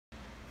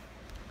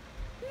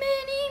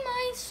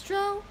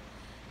Maestro,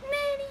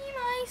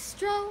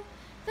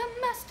 the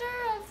master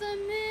of the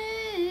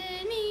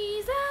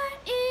minis. That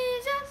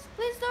is us,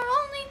 please they're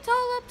only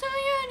tall up to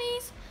your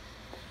knees.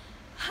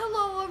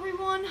 Hello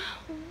everyone,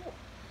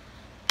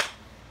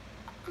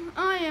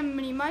 I am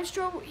Mini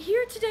Maestro,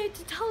 here today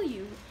to tell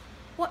you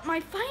what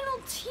my final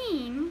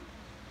team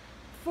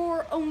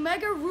for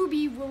Omega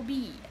Ruby will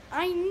be.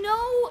 I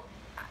know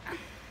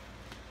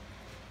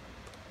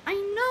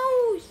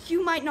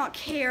you might not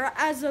care,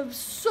 as of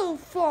so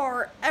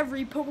far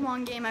every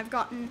Pokemon game I've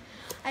gotten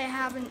I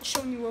haven't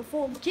shown you a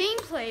full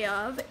gameplay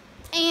of,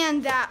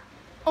 and that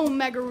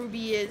Omega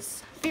Ruby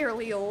is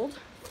fairly old,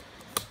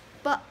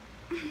 but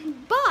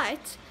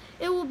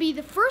it will be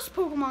the first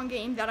Pokemon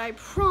game that I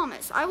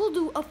promise I will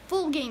do a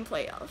full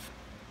gameplay of.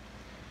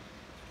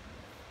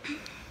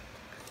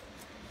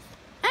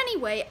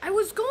 Anyway, I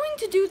was going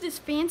to do this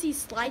fancy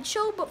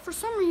slideshow, but for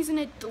some reason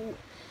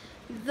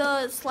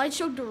the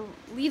slideshow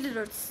deleted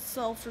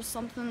itself or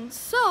something,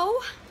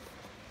 so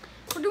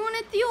we're doing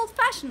it the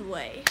old-fashioned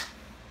way.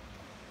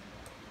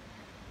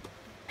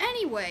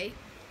 Anyway,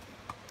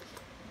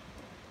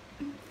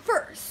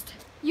 first,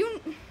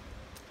 you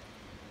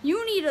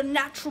need a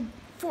natural,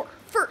 for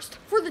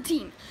the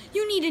team,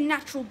 you need a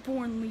natural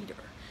born leader.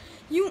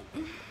 You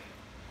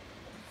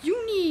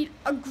need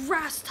a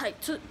grass type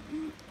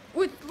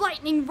with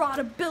lightning rod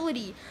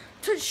ability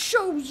to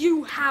show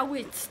you how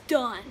it's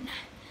done.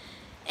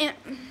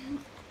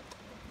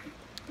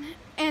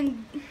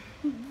 And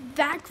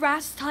that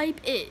grass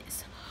type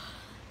is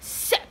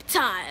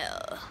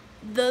Sceptile,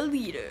 the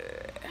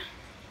leader.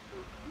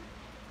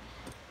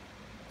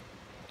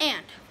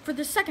 And for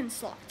the second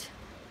slot,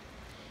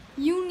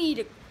 you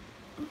need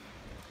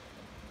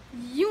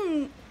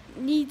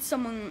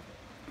someone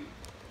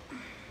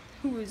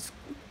who is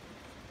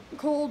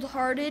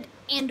cold-hearted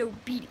and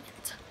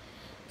obedient.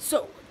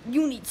 So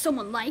you need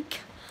someone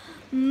like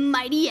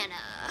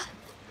Mightyena.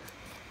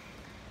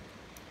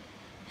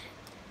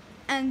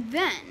 And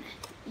then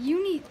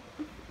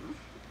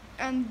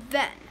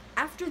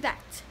after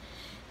that,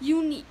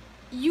 you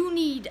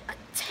need a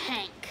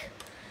tank.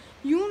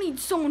 You need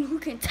someone who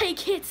can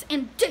take hits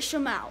and dish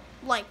them out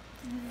like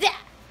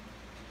that.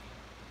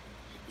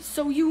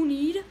 So you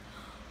need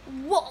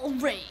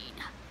Walrein,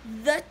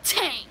 the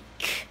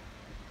tank.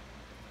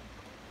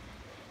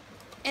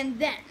 And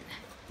then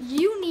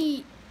you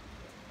need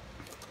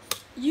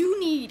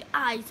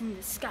eyes in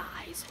the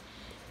skies.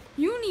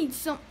 You need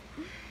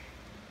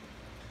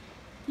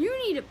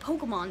a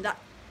Pokemon that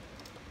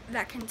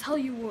can tell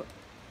you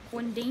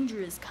when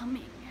danger is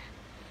coming.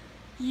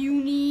 You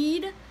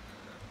need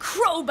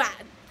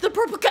Crobat, the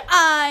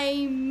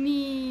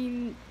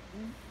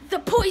the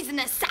poison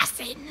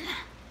assassin.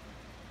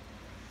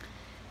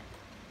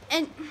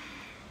 And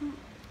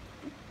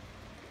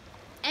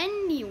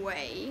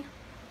anyway,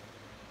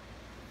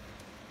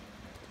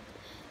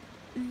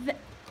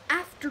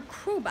 after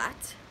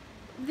Crobat,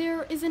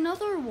 there is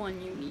another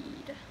one you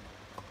need.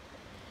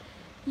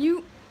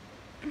 You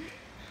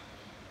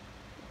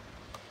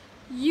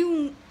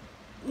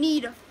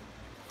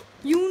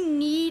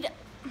need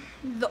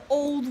the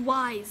old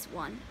wise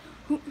one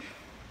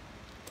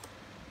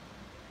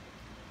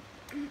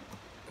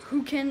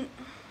who can.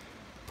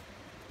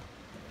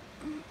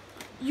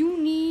 You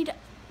need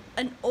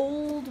an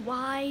old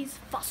wise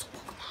fossil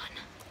Pokemon,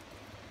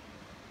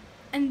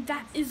 and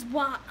that is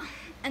why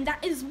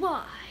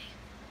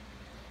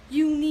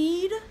you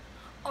need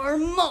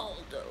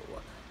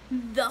Armaldo,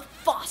 the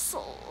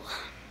fossil.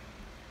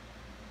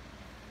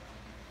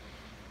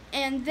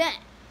 And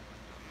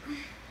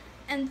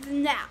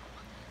now,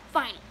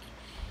 finally,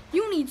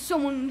 you need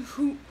someone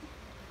who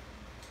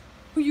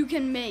you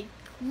can make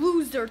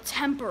lose their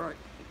temper,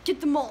 get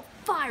them all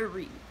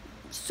fiery,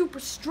 super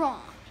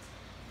strong.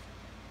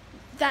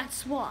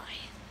 That's why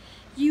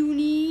you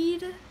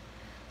need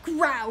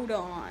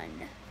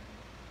Groudon,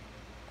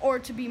 or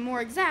to be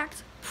more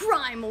exact,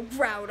 Primal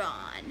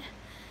Groudon,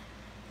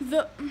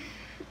 the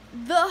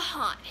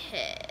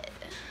hothead.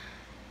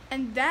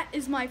 And that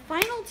is my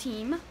final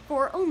team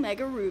for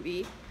Omega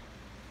Ruby.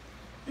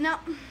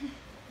 Now,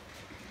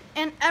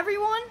 and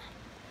everyone,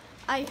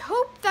 I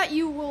hope that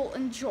you will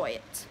enjoy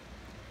it.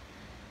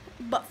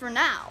 But for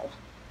now,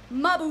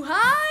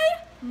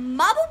 mabuhay,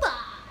 mabuhay!